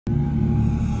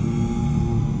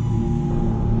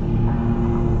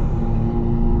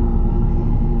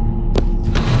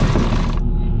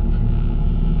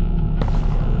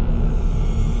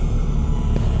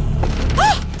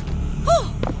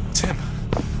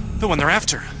The one they're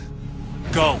after.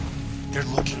 Go. They're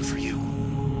looking for you.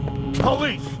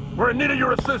 Police! We're in need of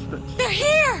your assistance! They're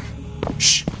here!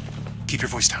 Shh. Keep your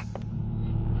voice down.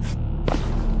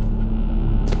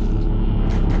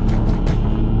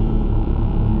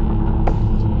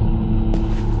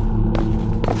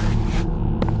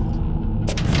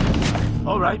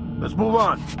 All right, let's move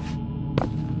on.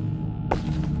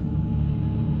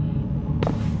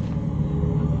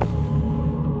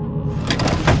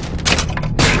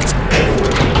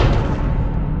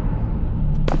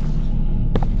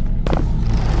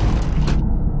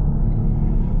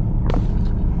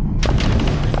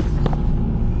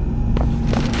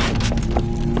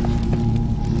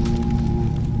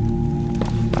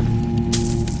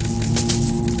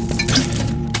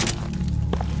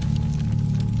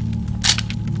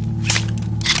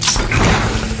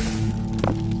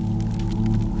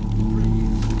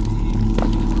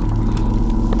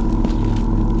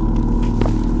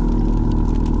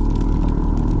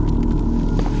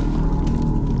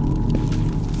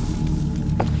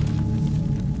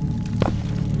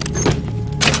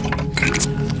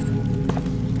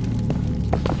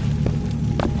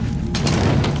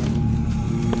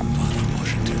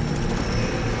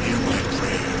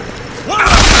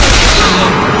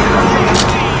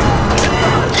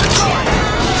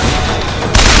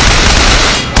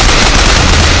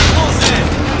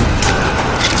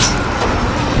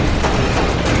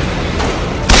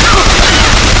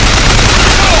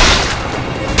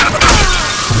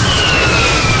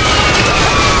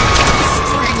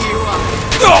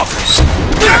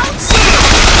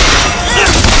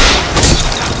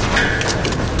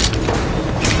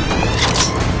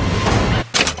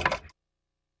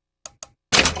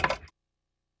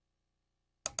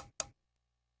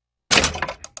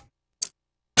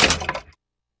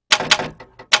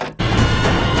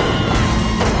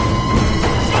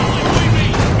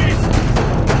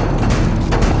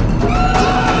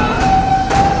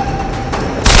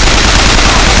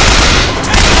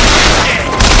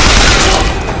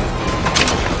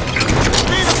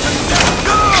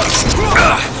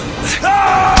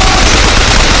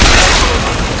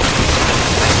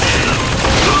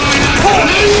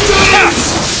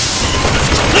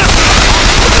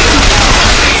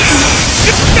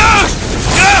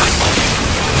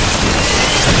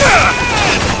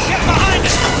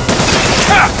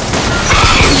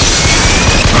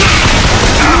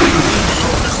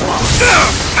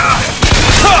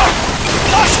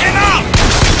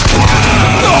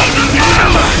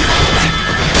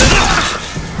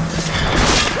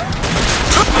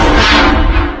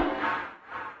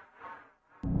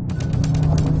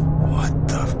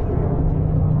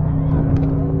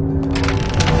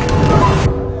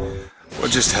 What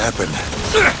just happened?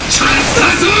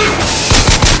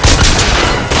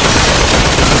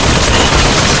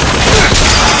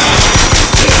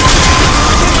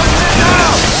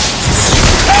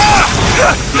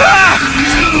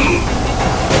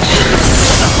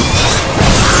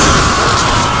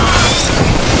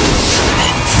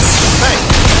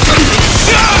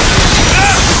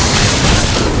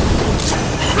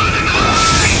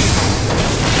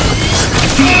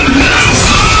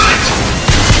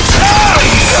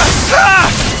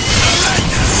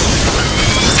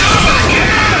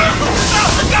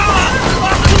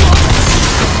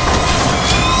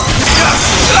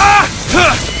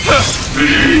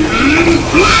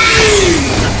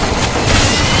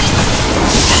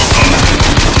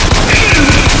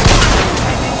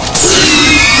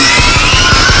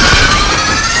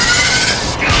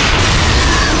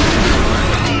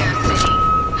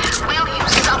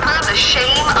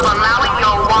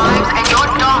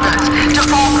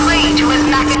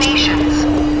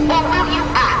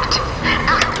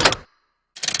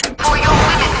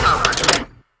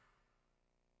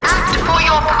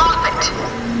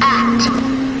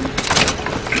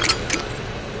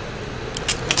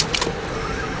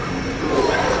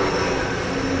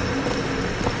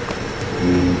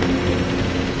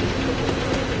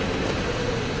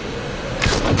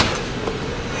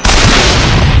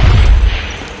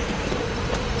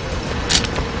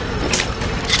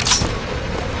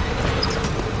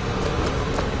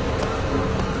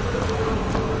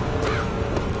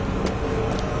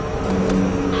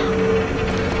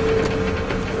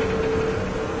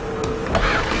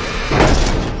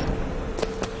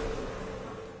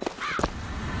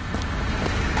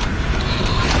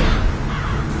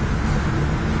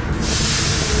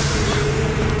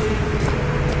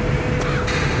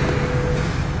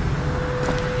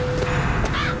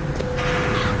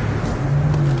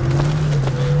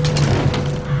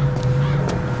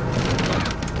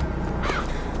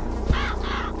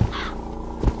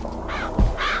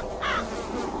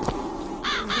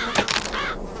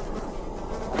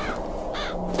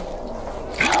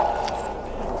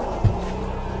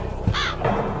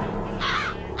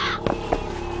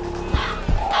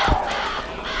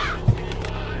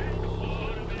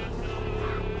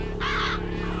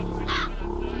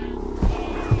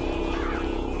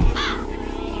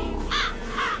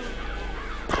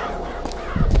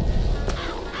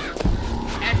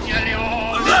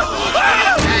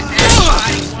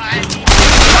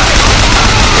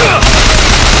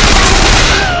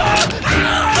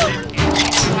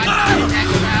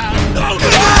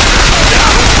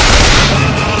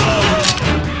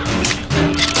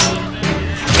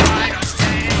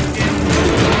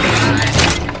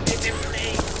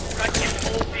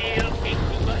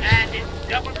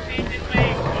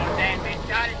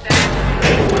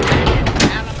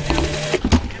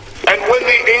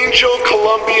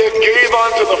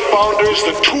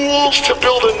 tools to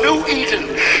build a new Eden,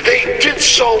 they did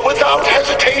so without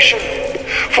hesitation.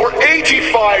 For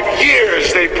 85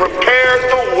 years they prepared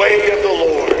the way of the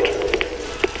Lord.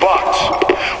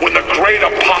 But when the great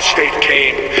apostate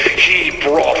came, he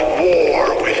brought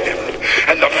war with him,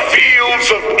 and the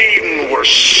fields of Eden were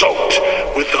soaked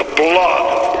with the blood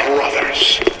of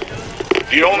brothers.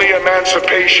 The only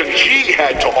emancipation he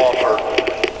had to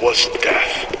offer was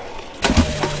death.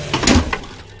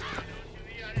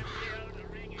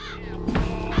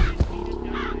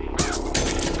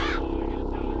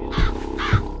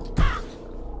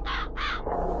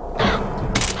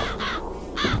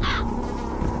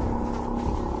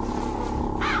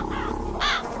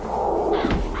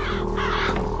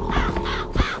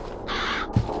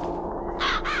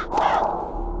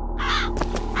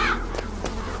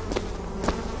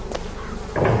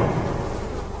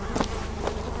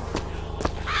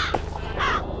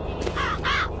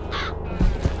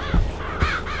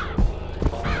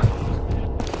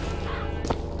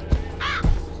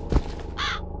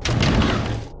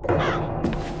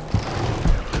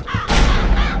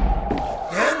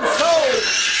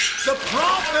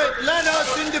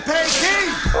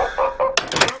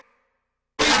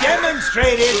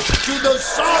 To the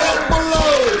Sodom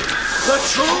below, the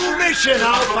true mission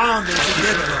our founders had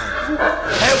given us.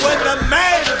 And when the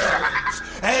madmen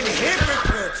and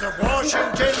hypocrites of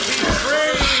Washington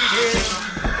betrayed him,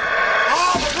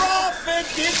 our prophet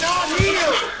did not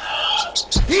heal.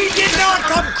 He did not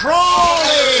come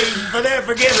crawling for their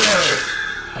forgiveness.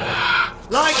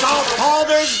 Like our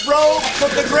fathers broke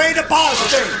with the great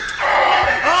apostate,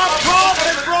 our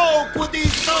prophet broke with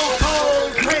these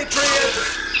so-called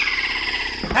patriots.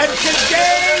 And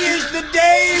today is the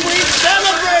day we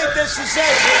celebrate the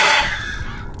secession.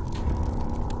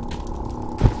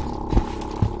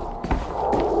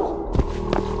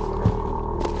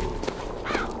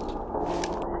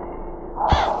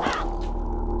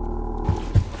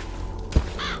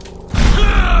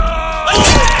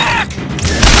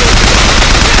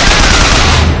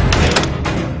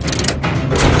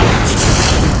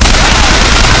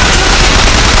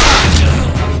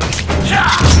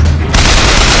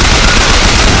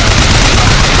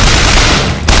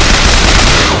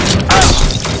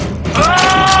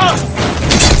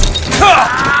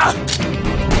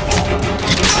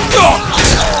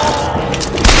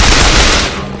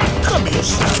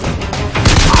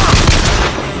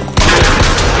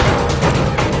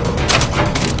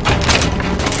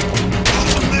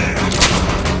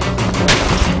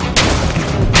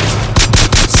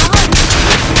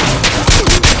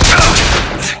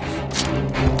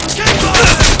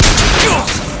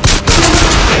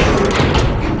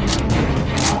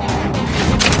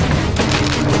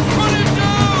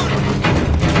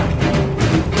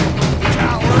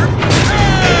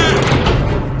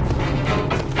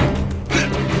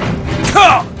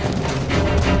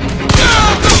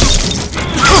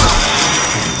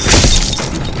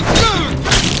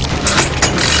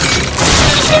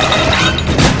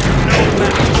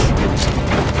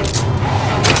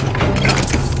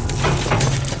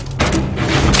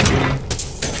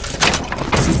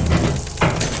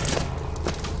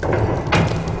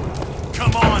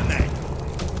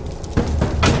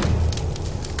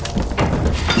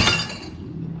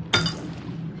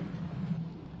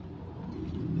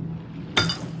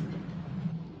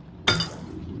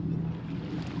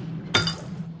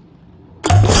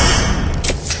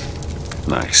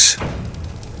 Nice.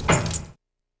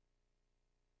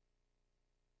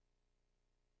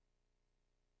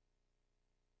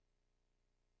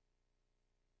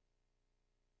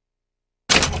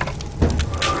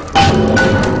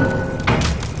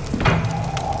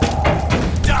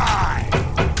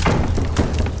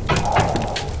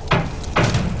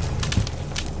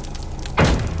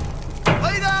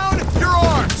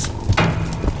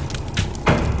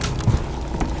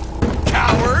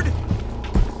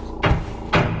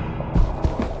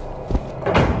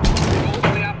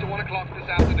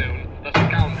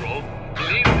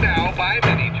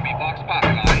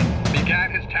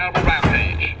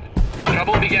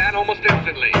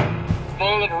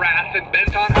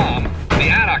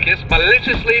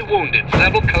 Maliciously wounded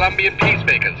several Colombian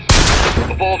peacemakers,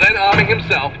 before then arming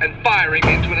himself and firing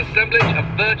into an assemblage of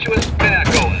virtuous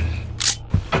fairgoers.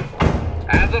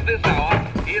 As of this hour,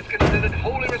 he is considered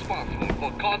wholly responsible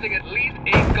for causing at least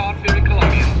 8 God-fearing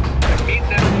Colombians to meet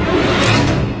their...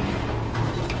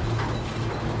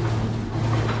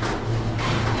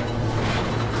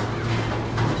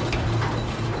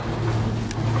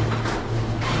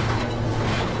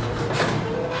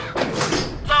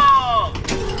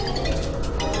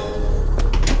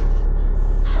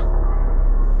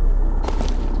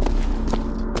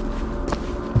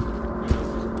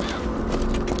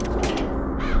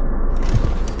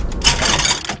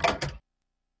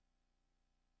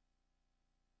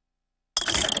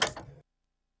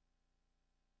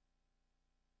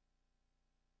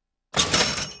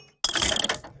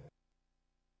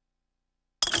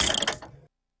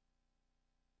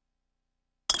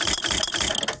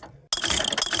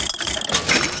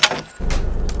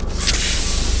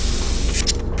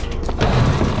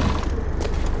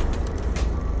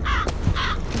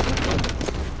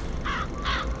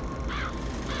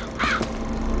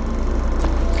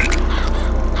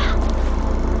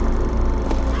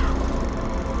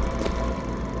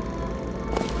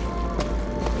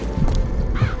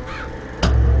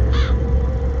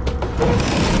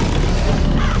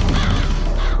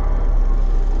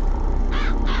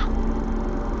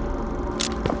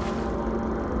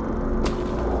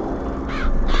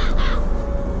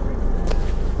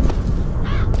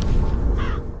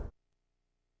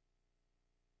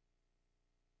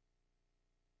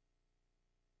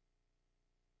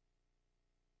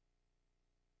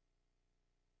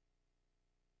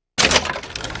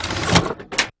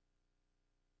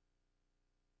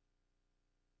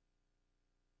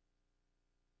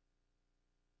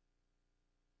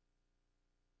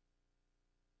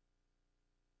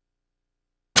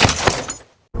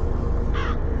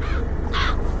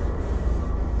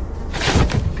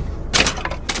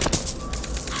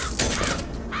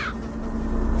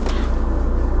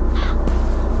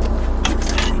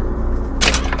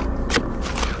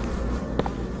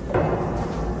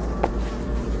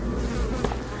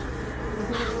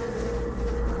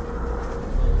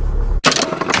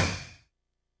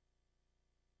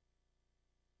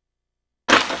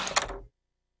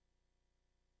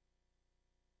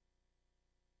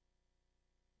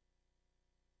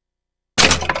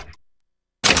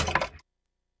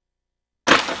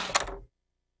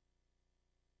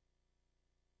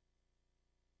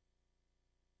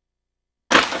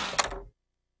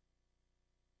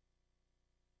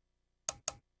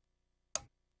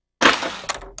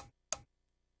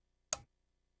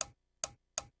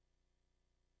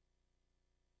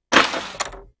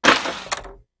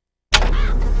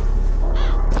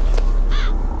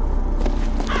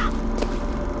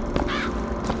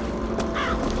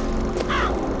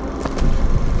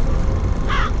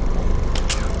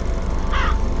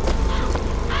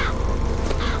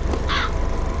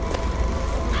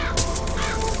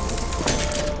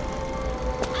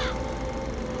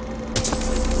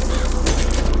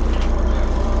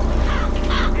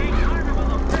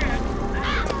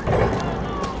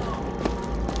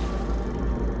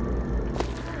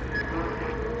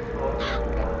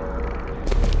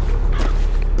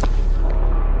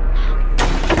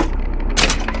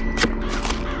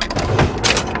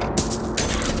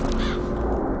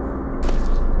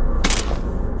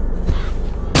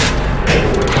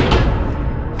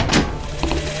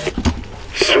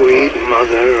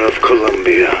 Mother of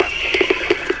Columbia,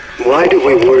 why do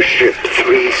we worship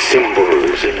three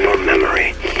symbols in your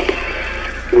memory?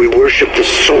 We worship the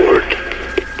sword,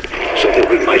 so that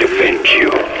we might avenge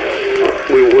you.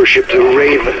 We worship the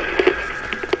raven,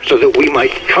 so that we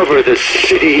might cover the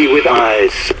city with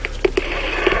eyes.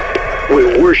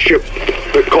 We worship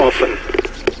the coffin,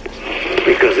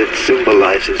 because it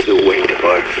symbolizes the weight of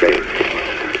our faith.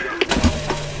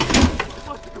 I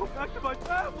want to go back to my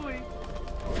family!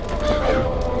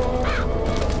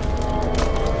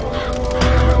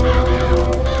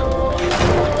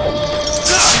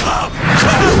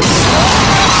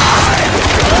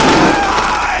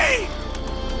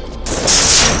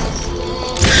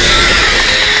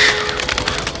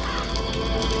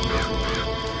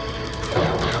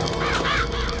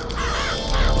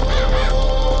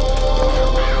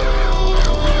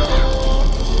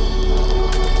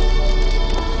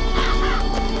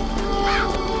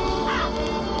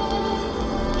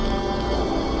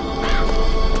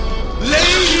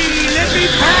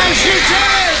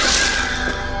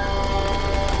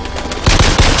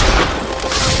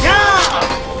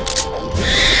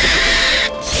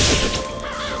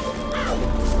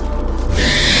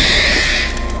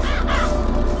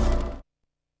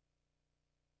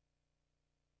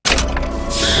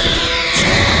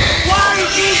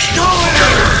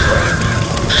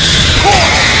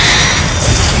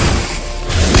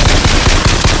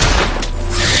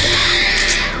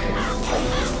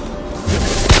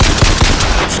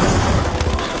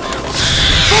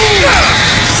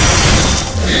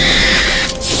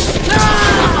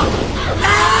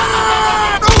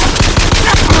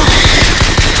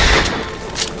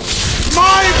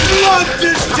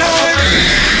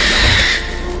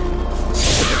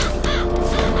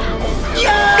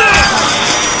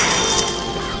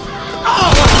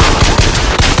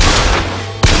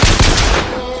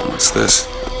 What's this?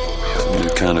 Some new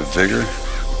kind of vigor?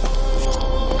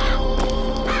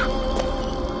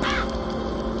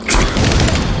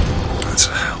 That's a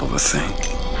hell of a thing.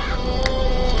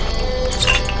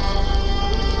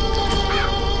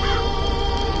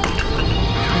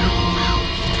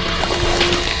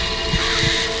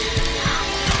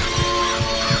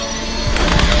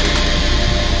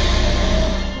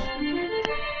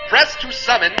 Press to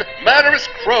summon murderous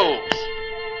crows.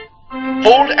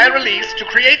 Hold and release to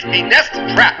create a nest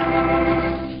trap.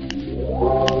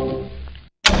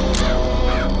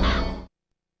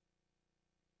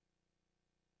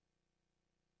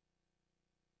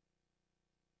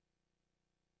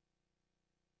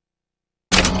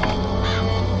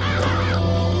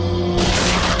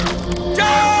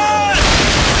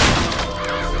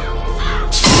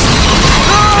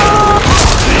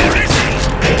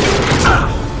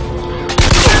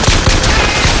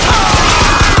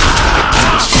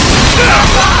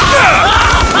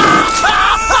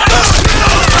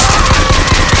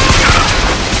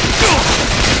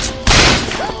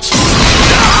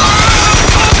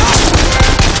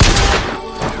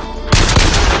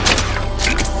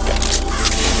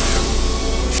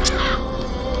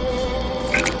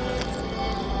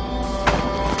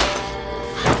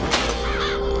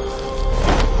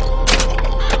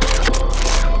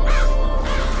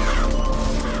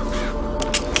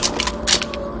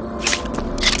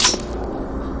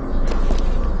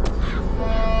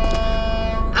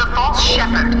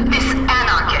 This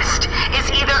anarchist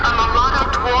is either a mulatto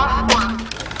dwarf or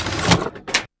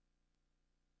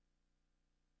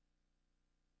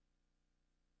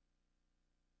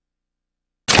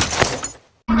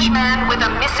man with a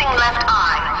missing left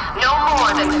eye, no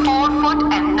more than 4 foot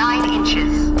and 9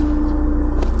 inches.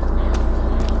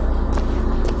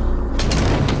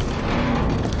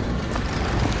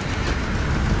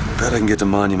 Bet I can get to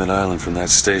Monument Island from that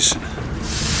station.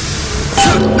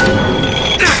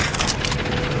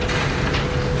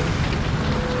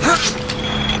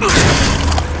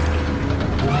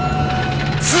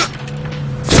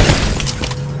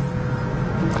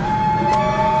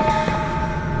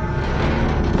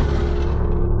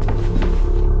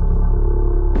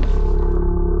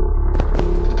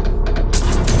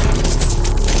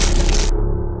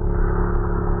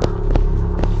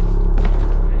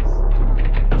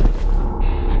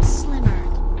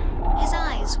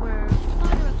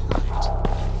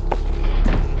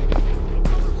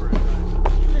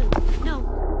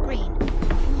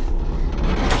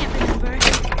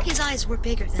 Were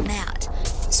bigger than that.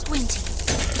 Squinty.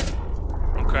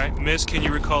 Okay, Miss, can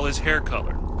you recall his hair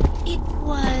color? It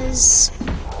was...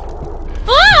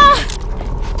 Ah!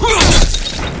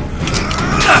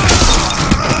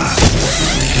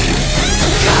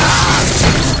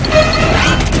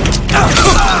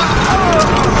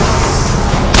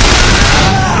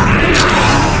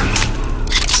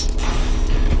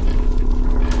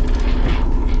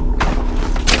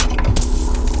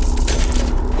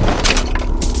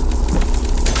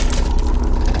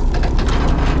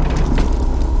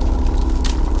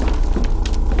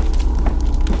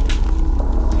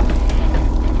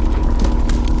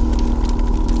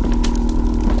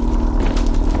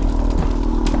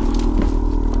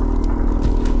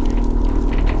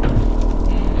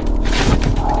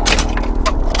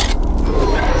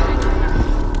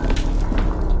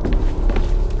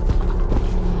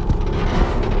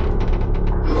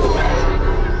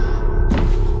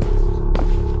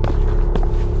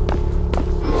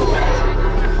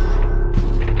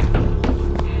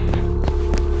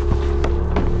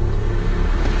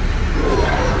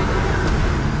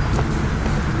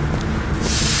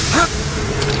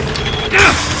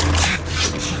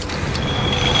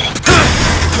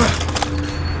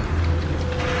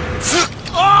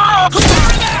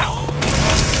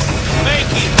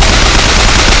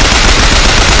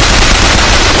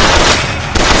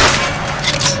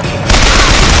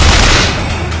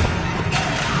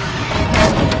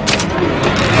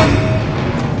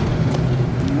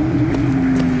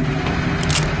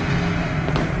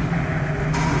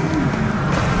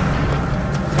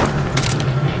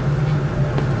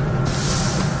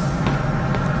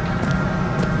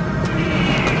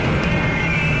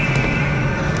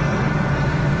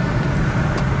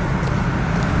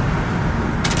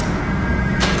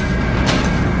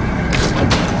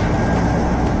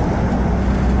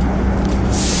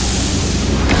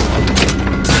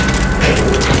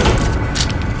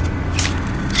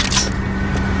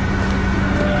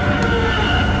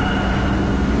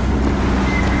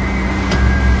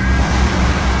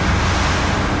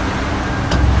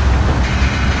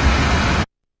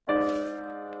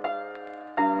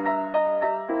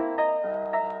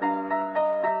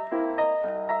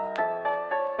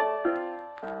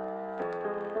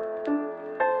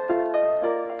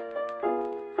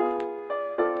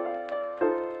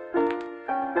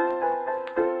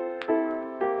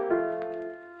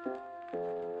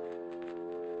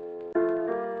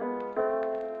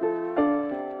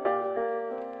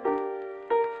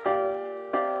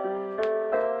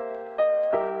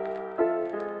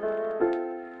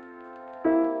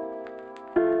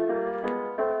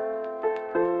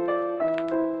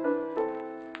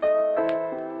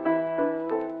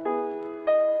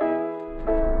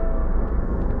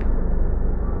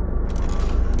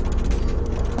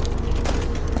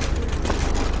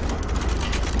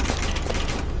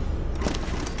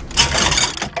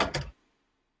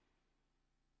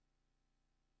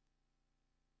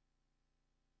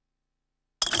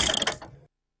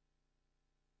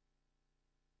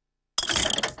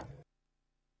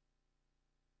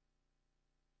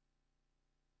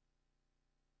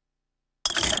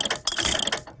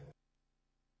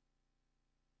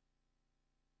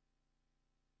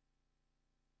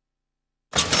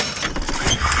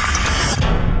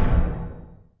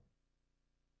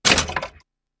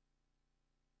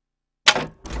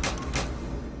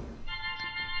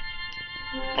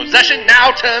 Possession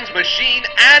now turns machine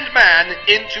and man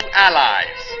into allies.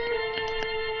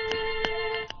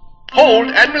 Hold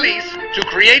and release to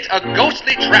create a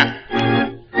ghostly trap.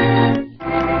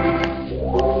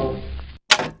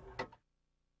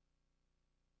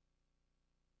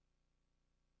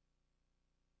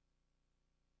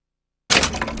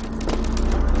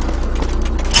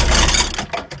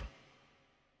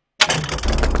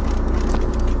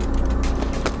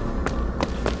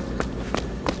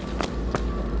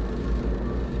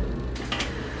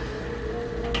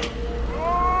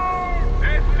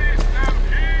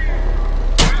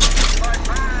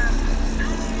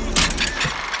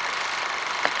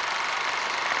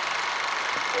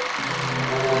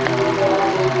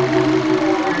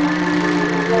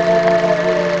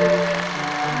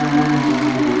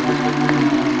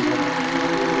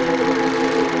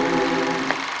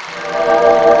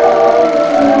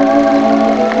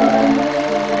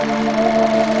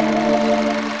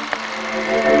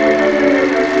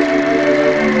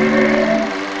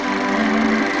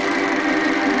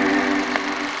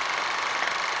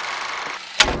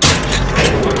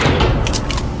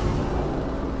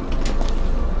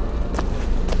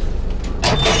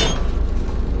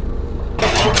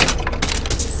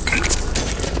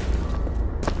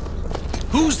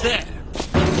 Who's there?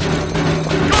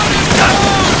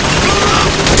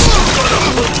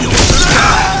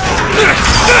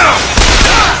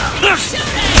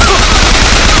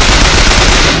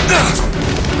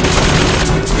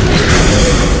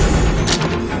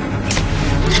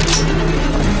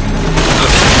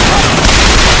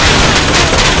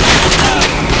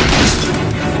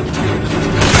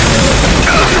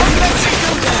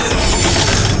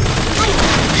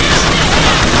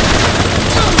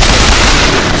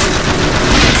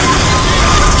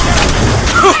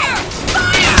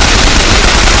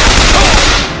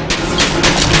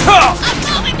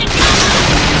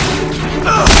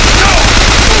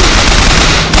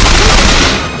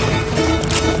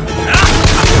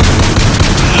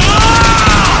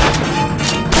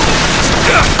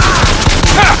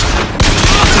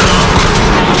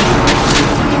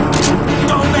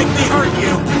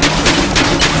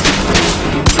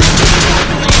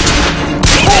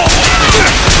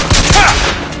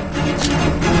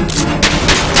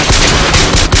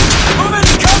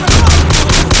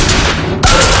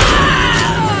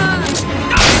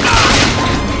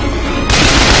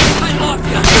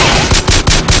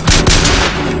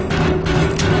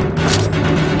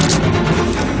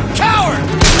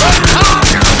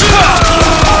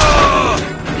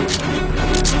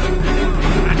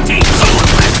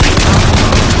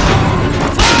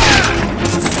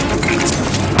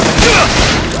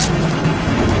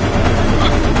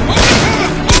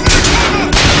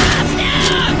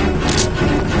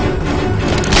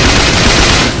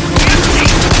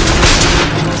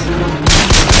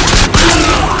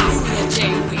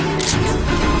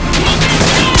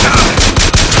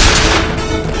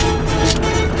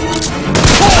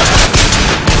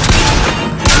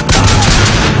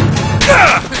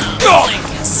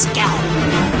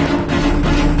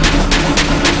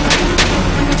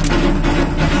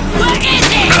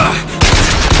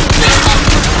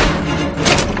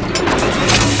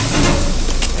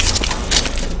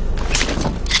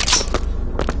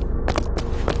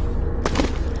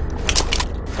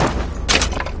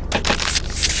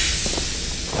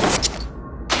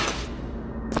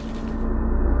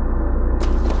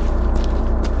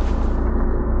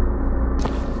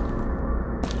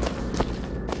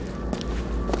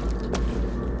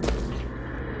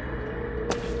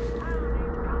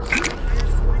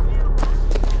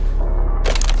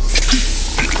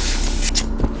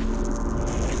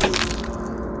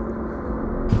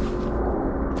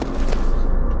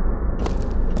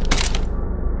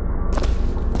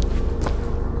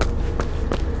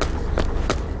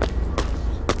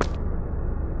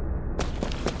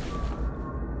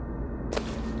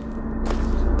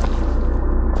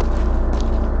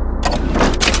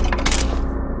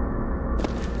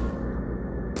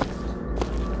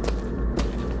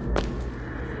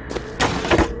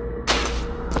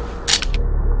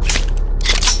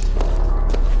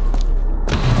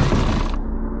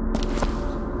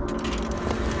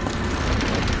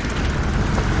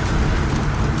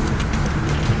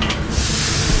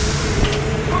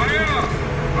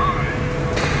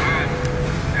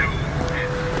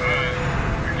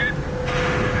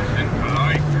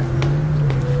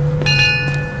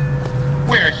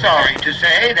 sorry to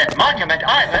say that Monument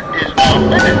Island is off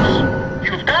limits.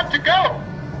 You've got to go.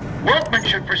 Workmen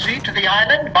should proceed to the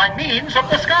island by means of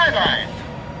the skyline.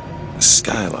 The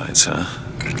skylines, huh?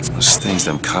 Those things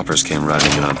them coppers came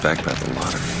riding in on back by the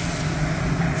lottery.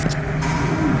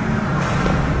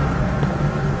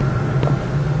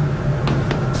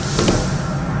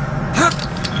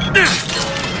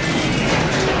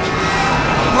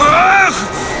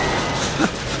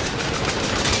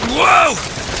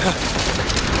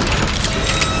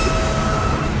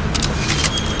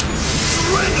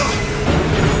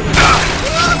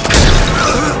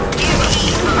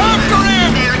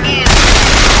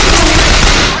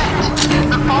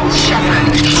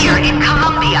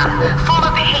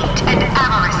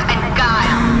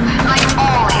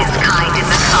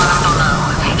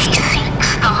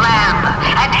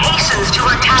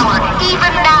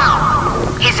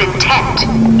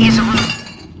 intent is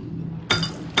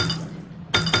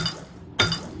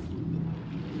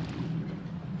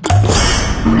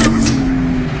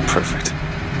Perfect.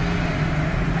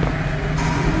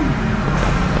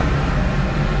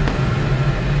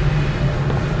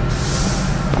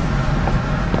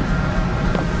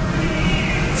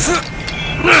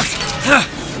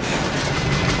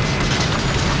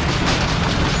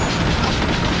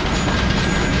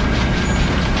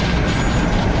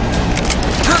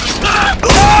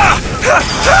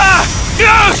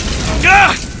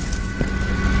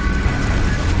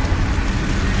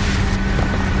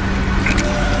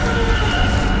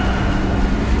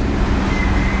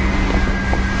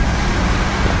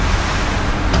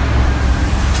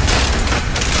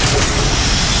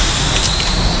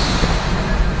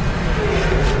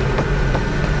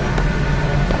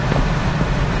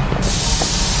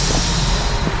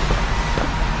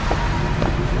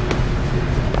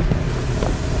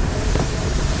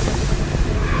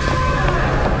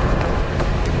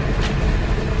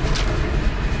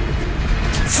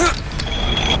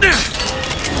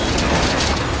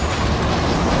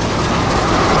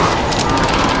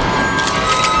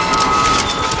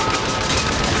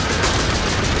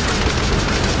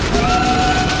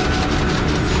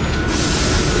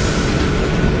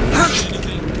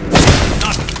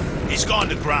 He's gone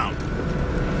to ground.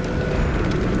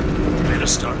 Better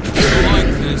start. Like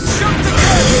this. Jump the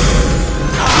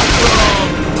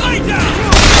lay down!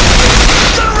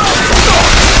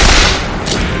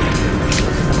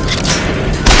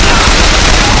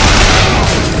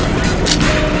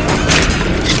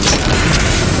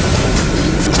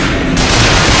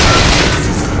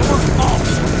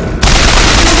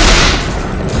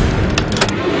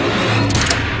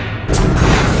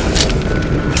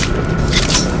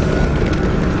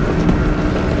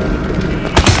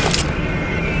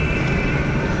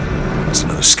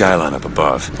 Skyline up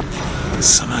above.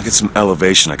 Somehow get some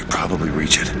elevation, I could probably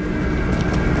reach it.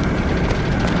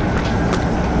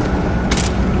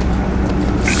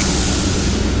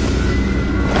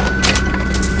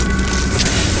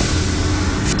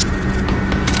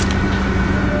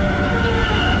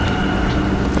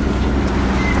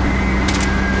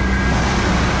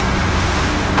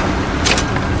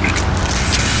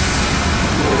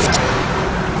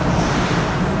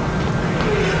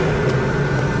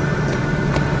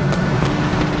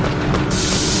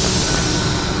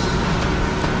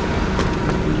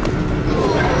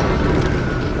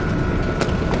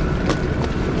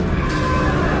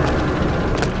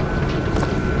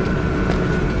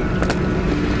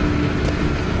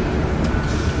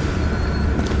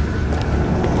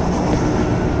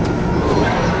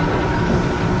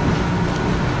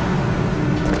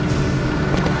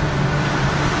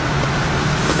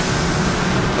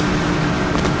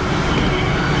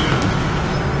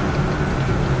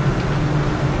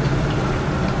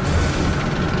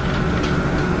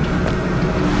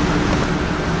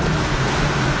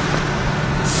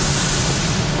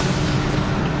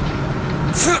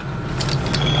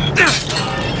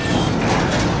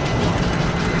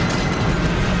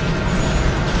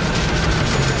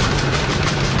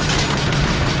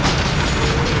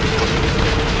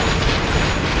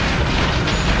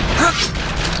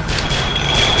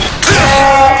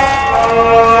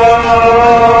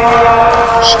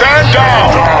 Stand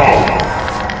down!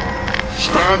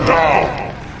 Stand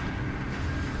down!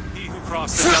 He who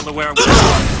crossed the Delaware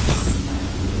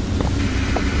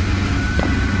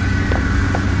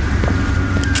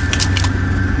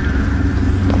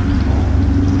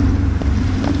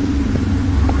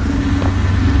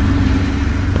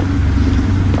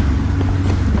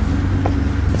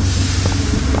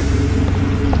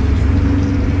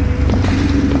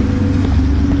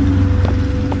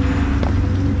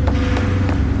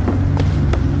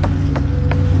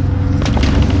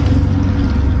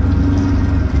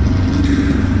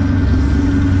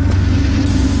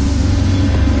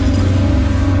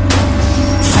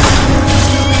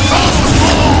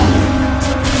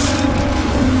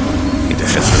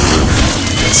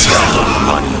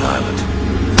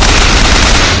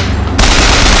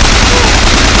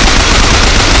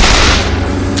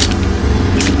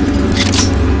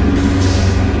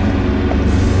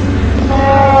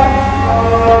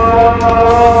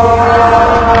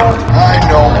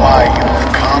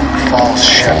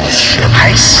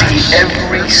I see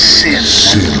every sin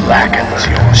that blackens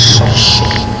your soul.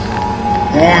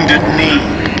 Wounded Knee,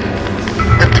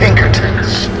 the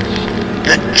Pinkertons,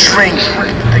 the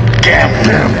drinking, the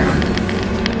gambling,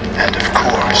 and of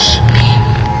course,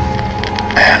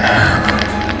 Anna.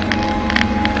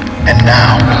 And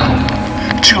now,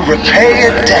 to repay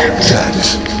a debt,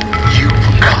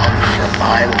 you've come for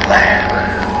my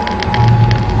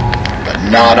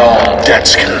Not all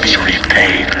debts can be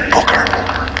repaid, Booker.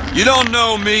 You don't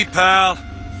know me, pal.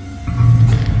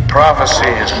 Prophecy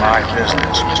is my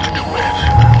business, Mr. DeWitt.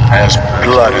 As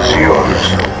blood is yours.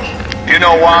 Do you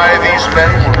know why these men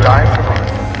will die for me?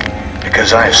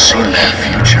 Because I have seen their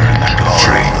future in the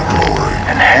glory,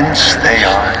 and hence they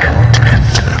are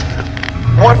content.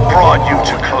 What brought you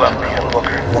to Columbia,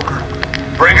 Booker?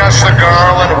 Bring us the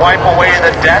girl and wipe away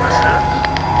the debt?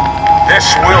 This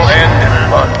will end in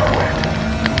blood, DeWitt.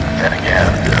 Then again,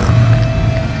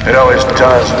 it always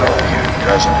does with you,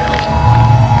 doesn't it?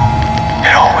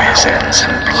 It always ends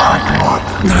in blood.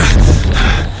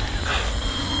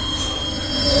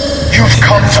 You've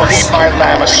come to lead my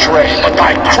lamb astray, but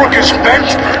thy crook is bent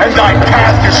and thy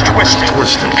path is twisted.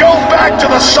 Go back to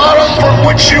the Sodom from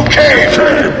which you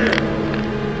came!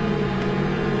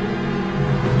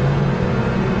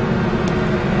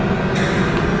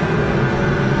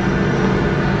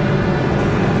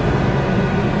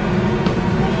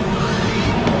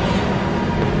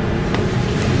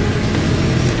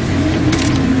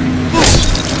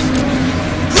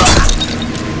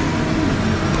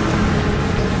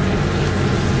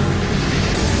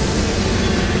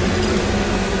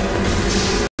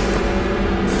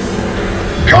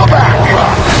 Go back!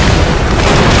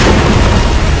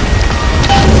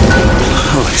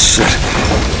 Holy shit.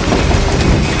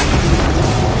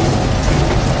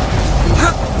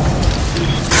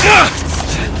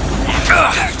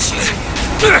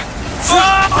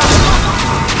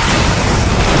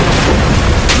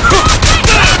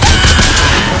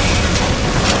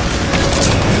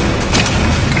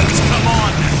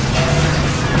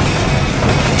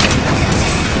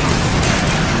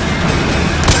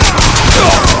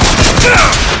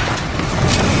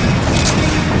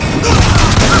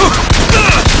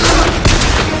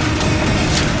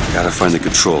 Gotta find the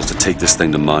controls to take this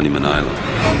thing to Monument Island.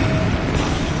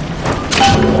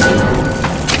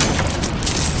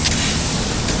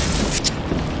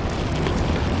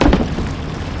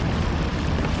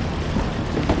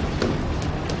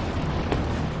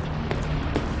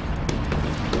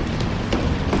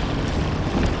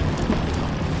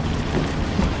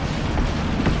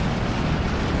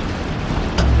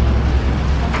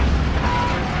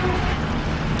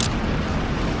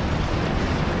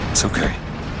 It's okay.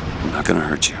 I'm not gonna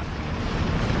hurt you.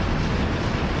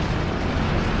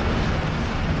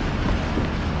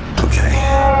 Okay,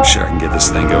 I'm sure I can get this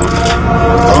thing going.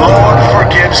 The Lord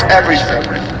forgives everything.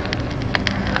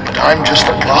 But I'm just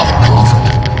a prophet.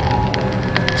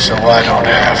 So I don't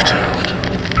have to.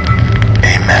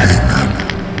 Amen.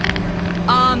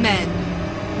 Amen.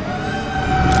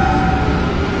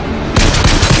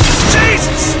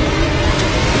 Jesus!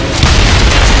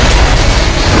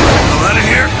 Out of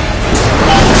here!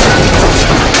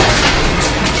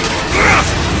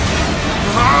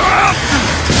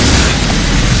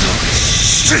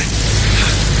 Shit!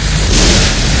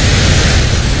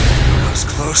 That was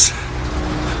close.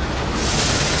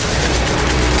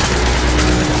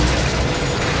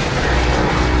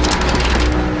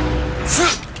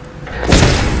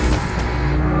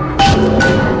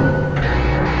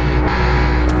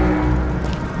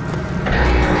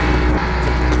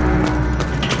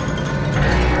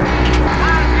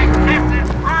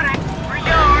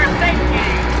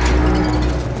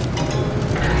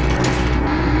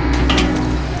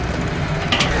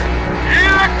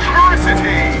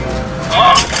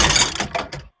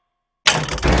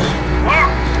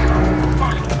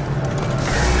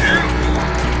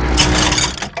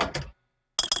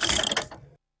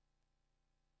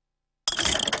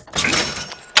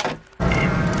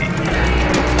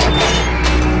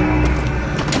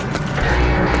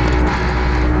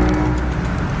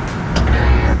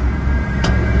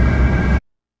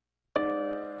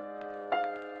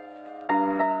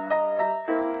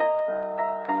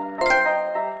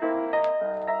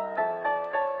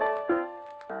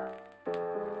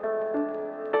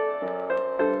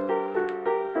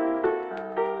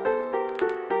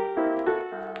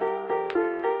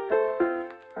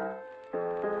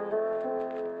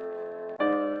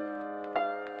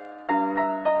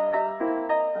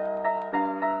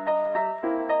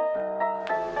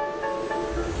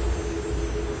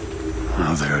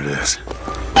 Oh, there it is.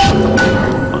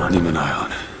 Monument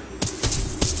Island.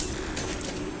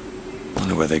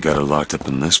 Wonder why they got her locked up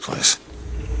in this place.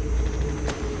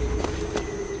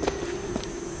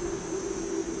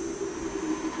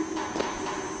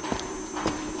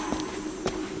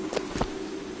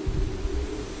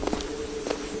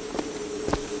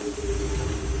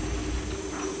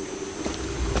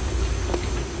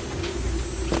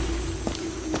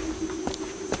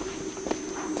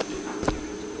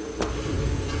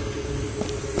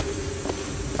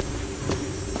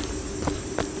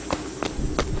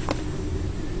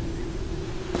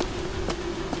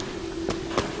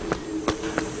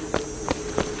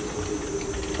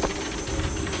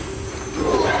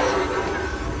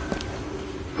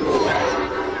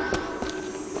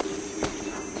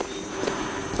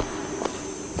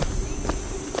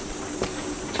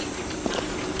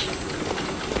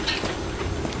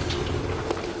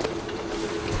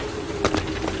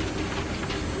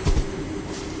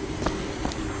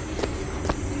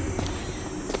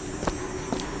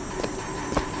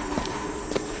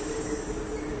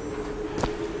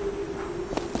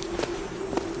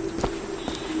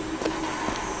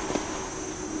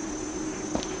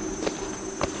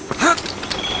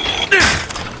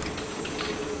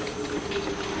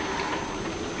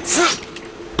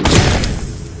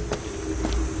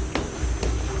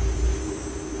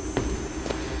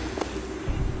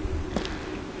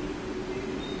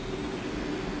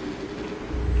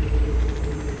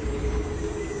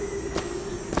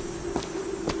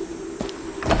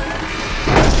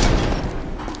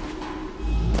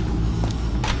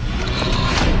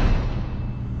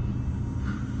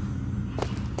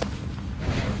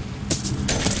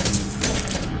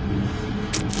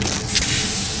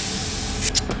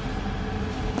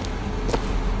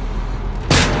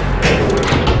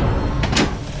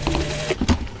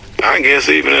 guess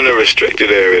even in a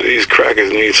restricted area, these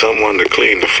crackers need someone to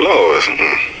clean the floors.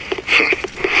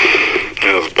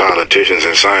 Those politicians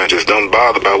and scientists don't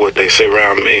bother about what they say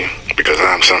around me, because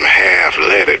I'm some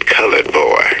half-leaded colored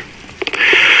boy.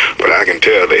 But I can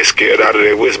tell they scared out of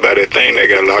their wits by that thing they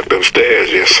got locked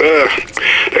upstairs. Yes, sir.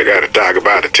 They got a tiger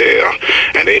by the tail,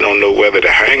 and they don't know whether to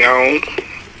hang on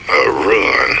or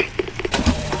run.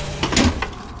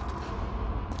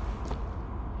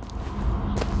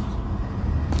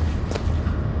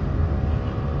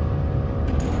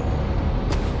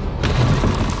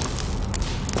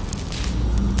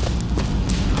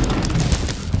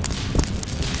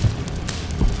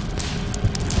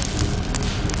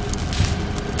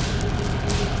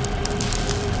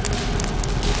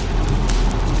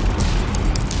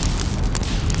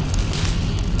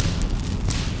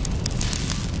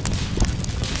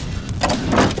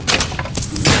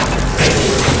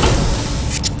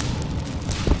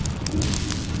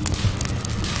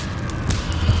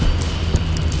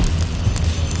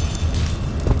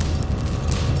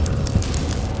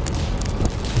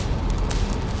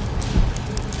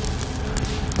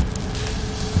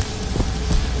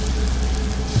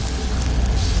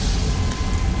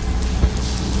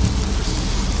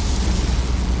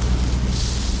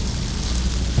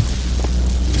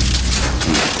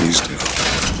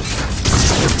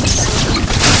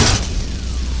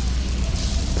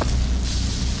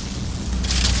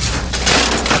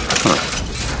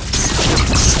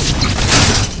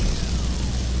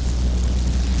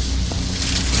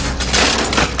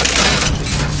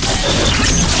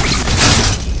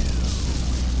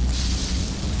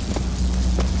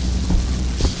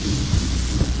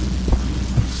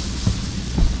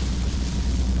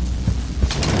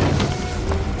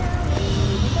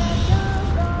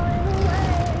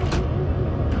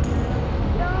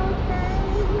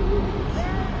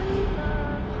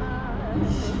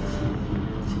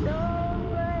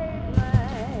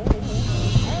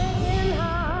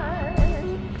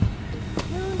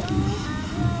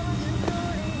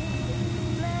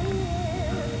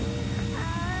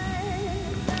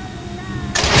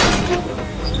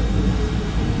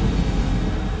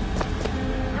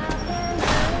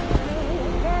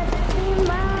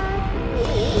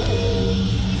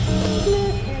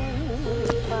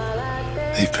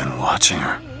 They've been watching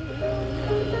her.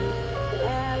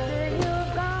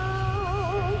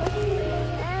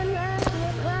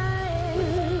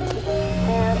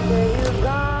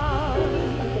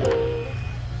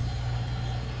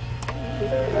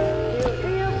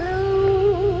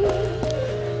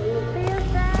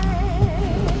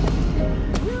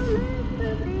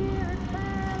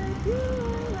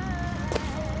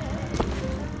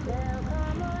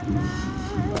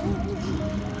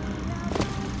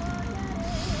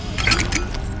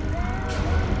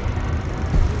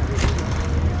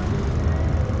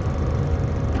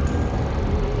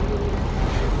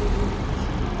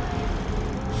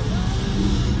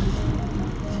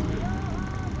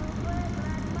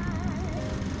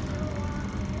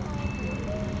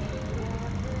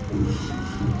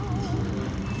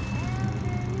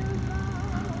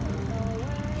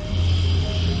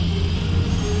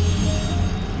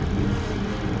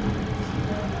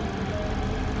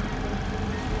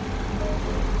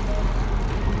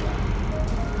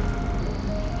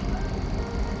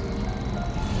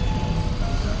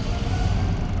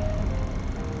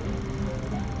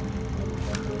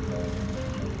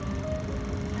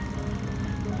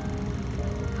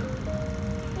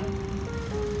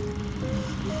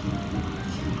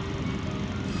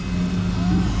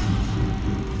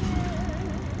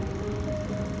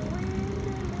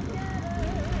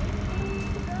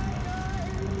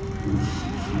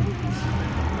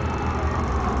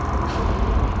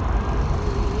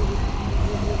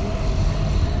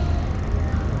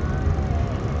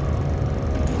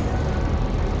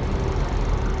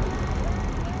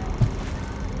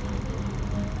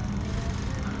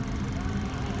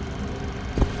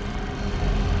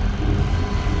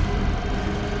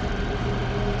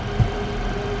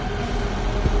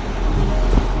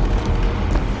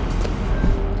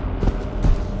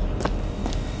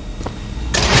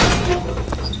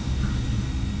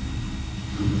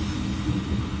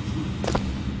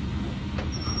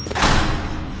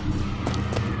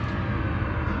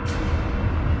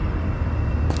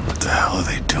 What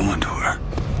are they doing to her?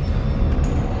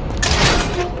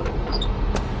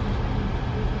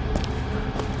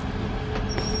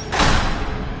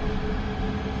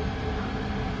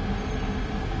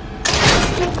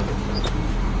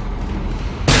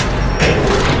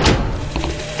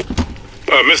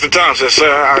 Mr. Thompson,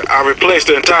 sir, I replaced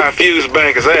the entire fuse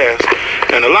banker's ass,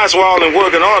 and the lights were all in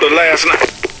working order last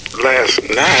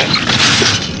night.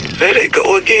 There they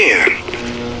go again.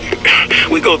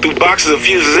 We go through boxes of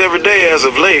fuses every day as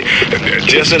of late.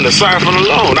 Just in the siphon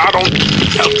alone, I don't...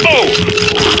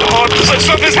 Oh,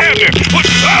 something's happening. What?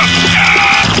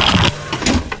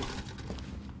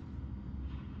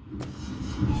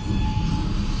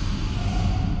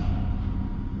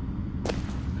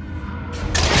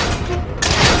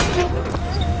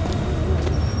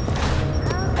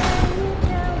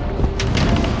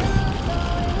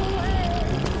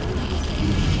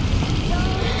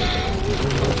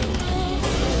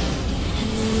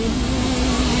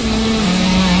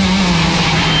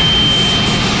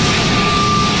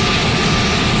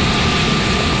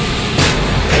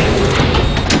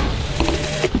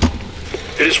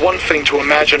 It is one thing to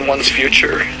imagine one's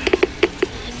future,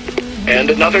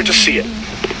 and another to see it.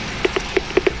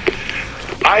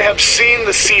 I have seen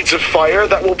the seeds of fire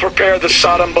that will prepare the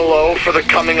Sodom below for the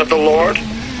coming of the Lord.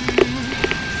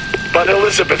 But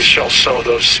Elizabeth shall sow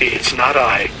those seeds, not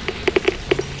I.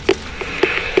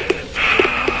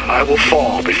 I will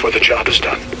fall before the job is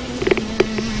done.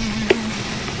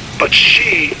 But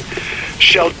she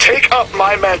shall take up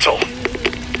my mantle.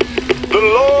 The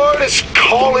Lord is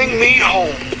calling me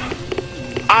home.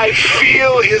 I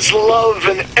feel his love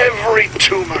in every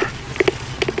tumor,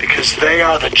 because they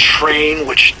are the train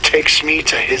which takes me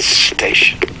to his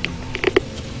station.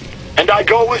 And I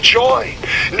go with joy,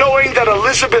 knowing that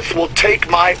Elizabeth will take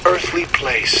my earthly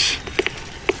place.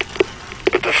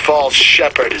 But the false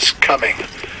shepherd is coming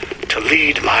to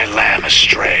lead my lamb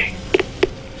astray.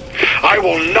 I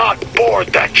will not board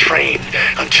that train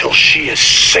until she is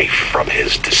safe from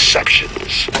his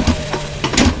deceptions.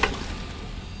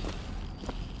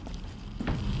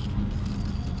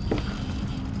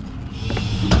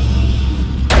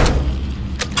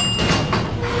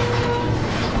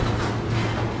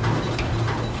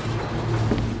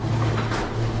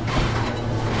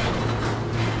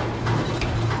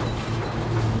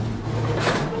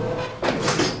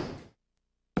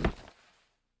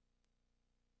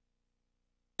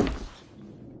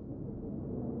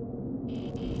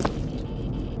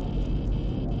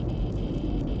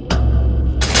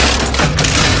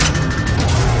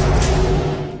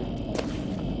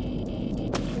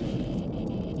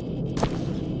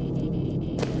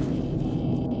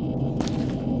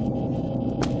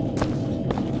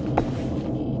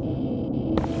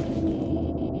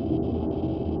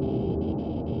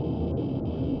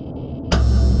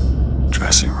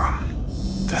 Dressing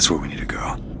room. That's where we need to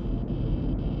go.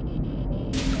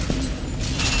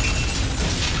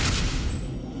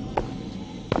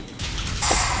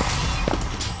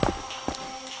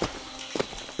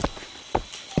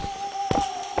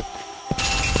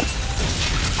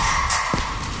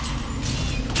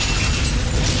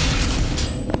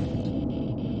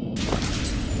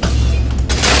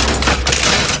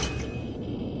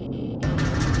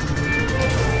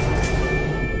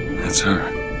 That's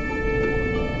her.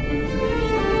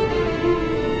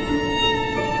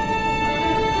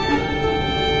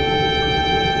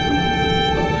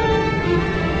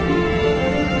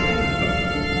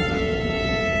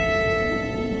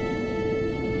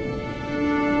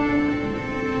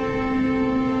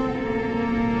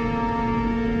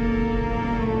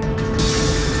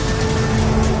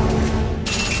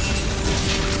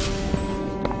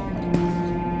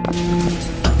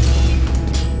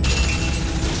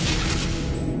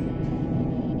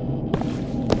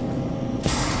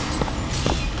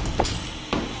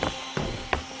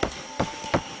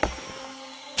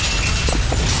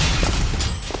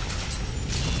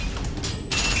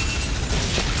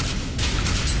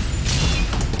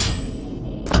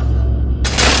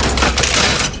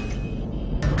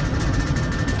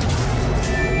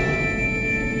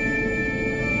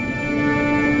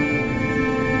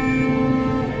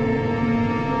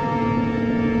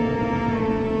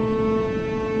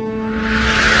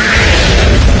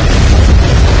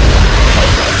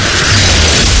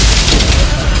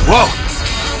 Whoa!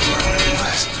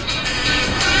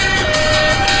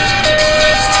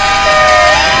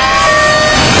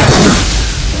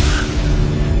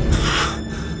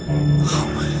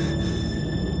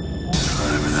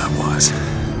 Whatever that was,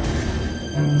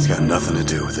 it's got nothing to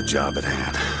do with the job at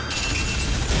hand.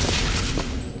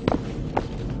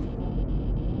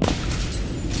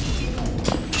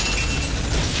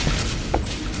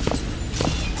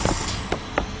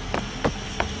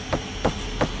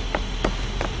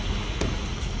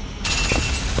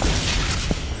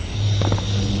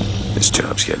 This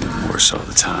job's getting worse all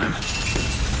the time.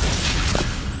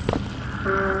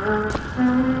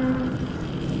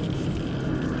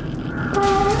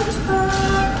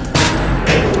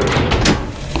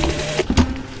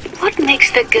 What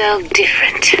makes the girl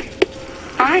different?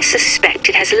 I suspect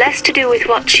it has less to do with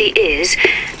what she is,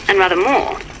 and rather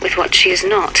more with what she is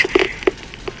not.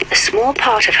 A small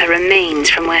part of her remains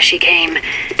from where she came.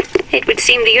 It would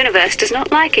seem the universe does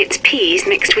not like its peas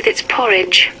mixed with its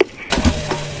porridge.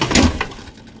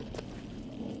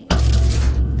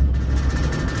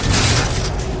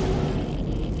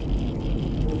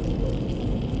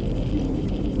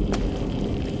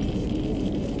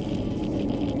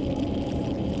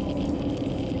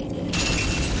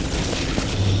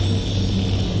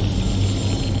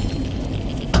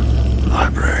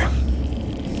 Library.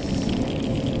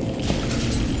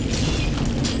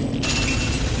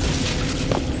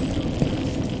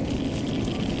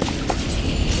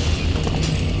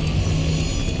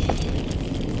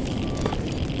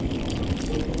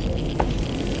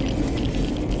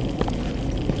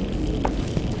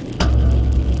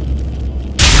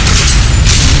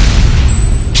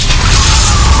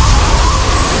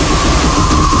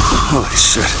 Holy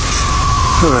shit.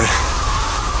 Alright.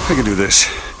 I can do this.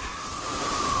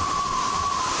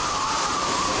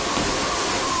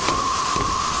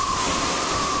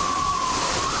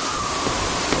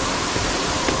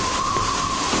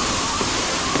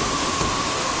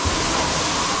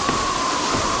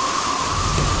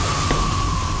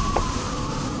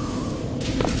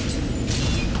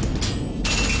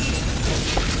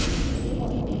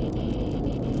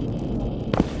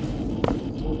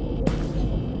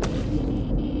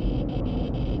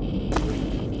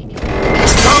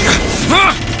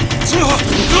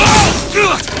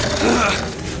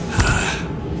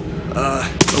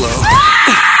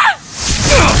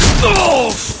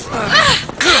 Hello.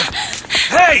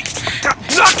 Hey!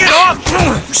 Knock it off!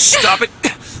 Stop it!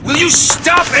 Will you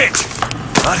stop it?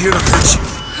 Not here to hurt you.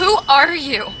 Who are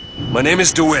you? My name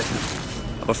is DeWitt.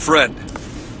 I'm a friend.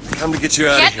 Come to get you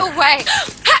out of here. Get away!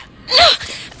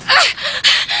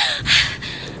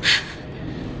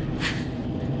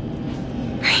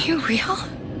 Are you real?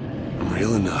 I'm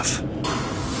real enough.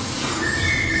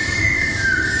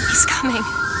 He's coming.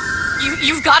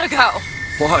 You've gotta go.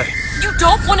 Why? You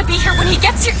don't want to be here when he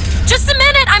gets here. Just a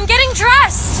minute, I'm getting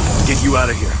dressed. Get you out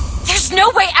of here. There's no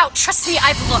way out. Trust me,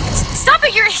 I've looked. Stop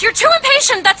it, you're too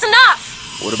impatient. That's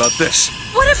enough. What about this?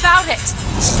 What about it?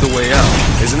 This is the way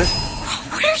out, isn't it?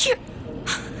 What are you...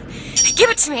 Give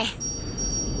it to me.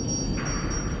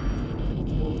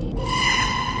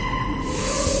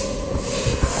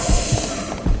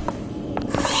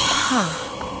 Huh.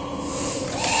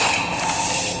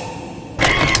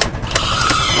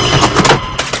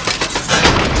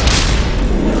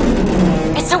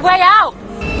 It's a way out!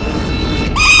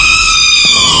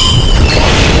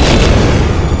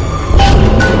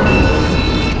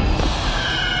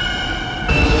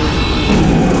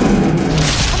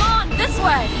 Come on, this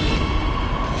way!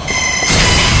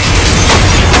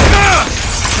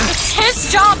 It's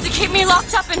his job to keep me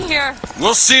locked up in here!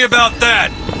 We'll see about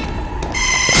that!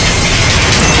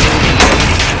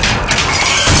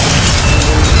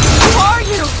 Who are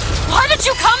you? Why did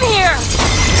you come here?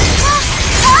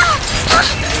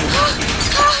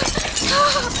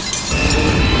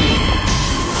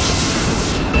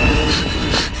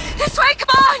 This way,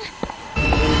 come on!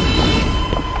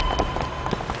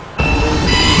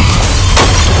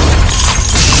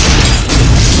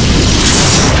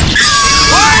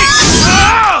 Wait!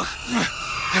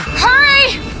 Hurry!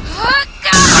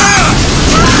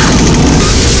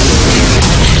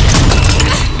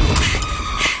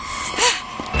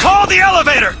 Call the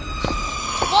elevator!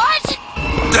 What?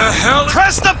 The hell?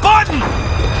 Press the button!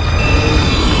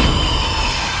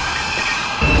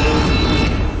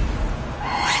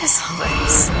 What is all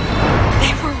this?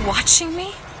 They were watching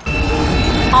me?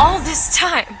 All this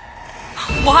time?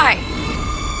 Why?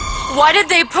 Why did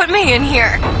they put me in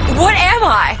here? What am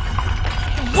I?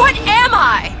 What am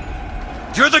I?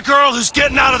 You're the girl who's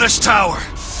getting out of this tower!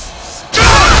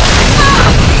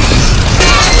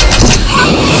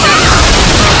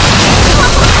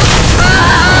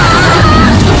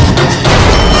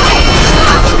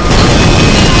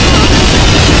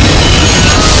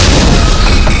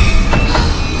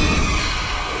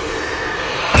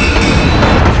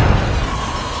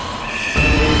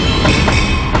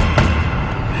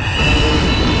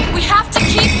 We have to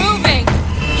keep moving.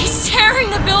 He's tearing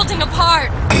the building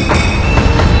apart.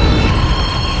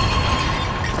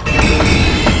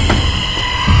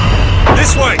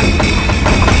 This way!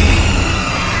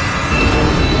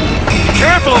 Be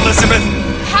careful, Elizabeth!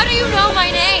 How do you know my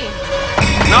name?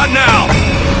 Not now!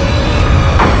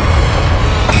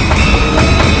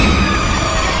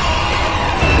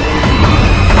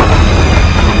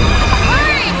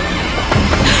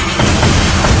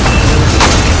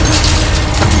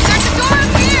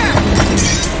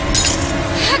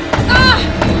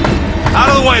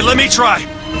 let me try.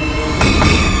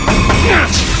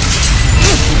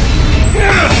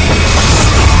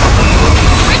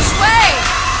 Which way?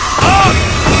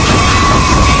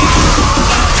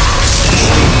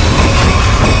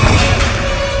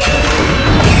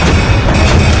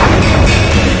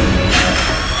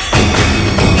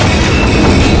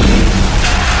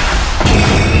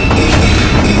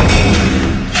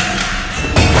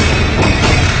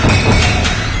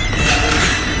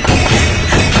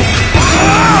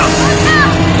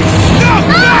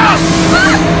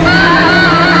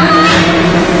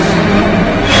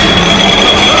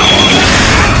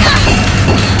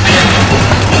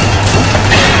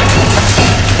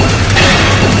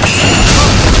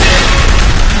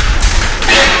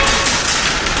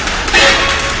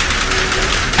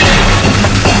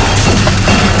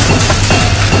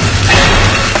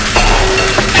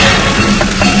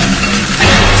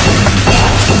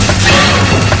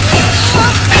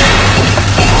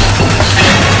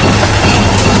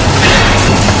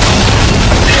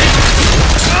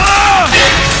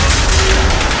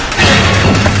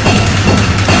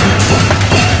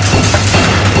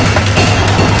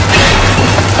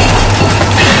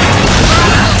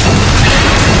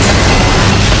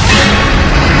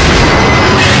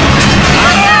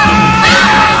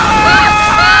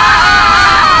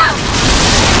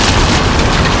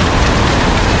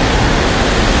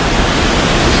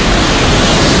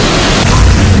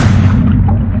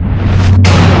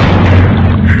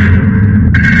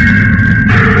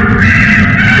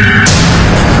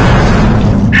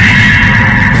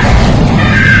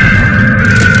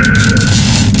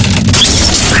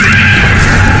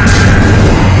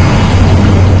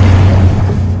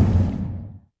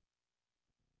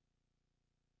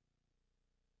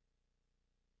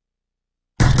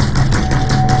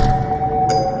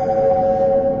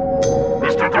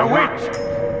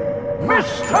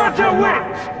 Mr.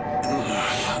 DeWitt!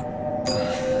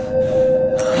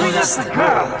 Bring us the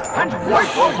girl and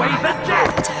wipe away the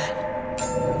debt!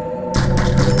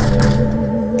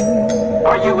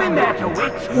 Are you in there,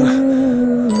 DeWitt?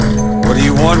 What do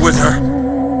you want with her?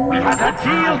 We had a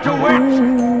deal,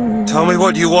 DeWitt! Tell me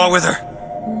what you want with her.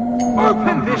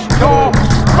 Open this door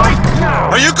right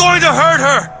now! Are you going to hurt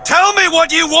her? Tell me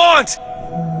what you want!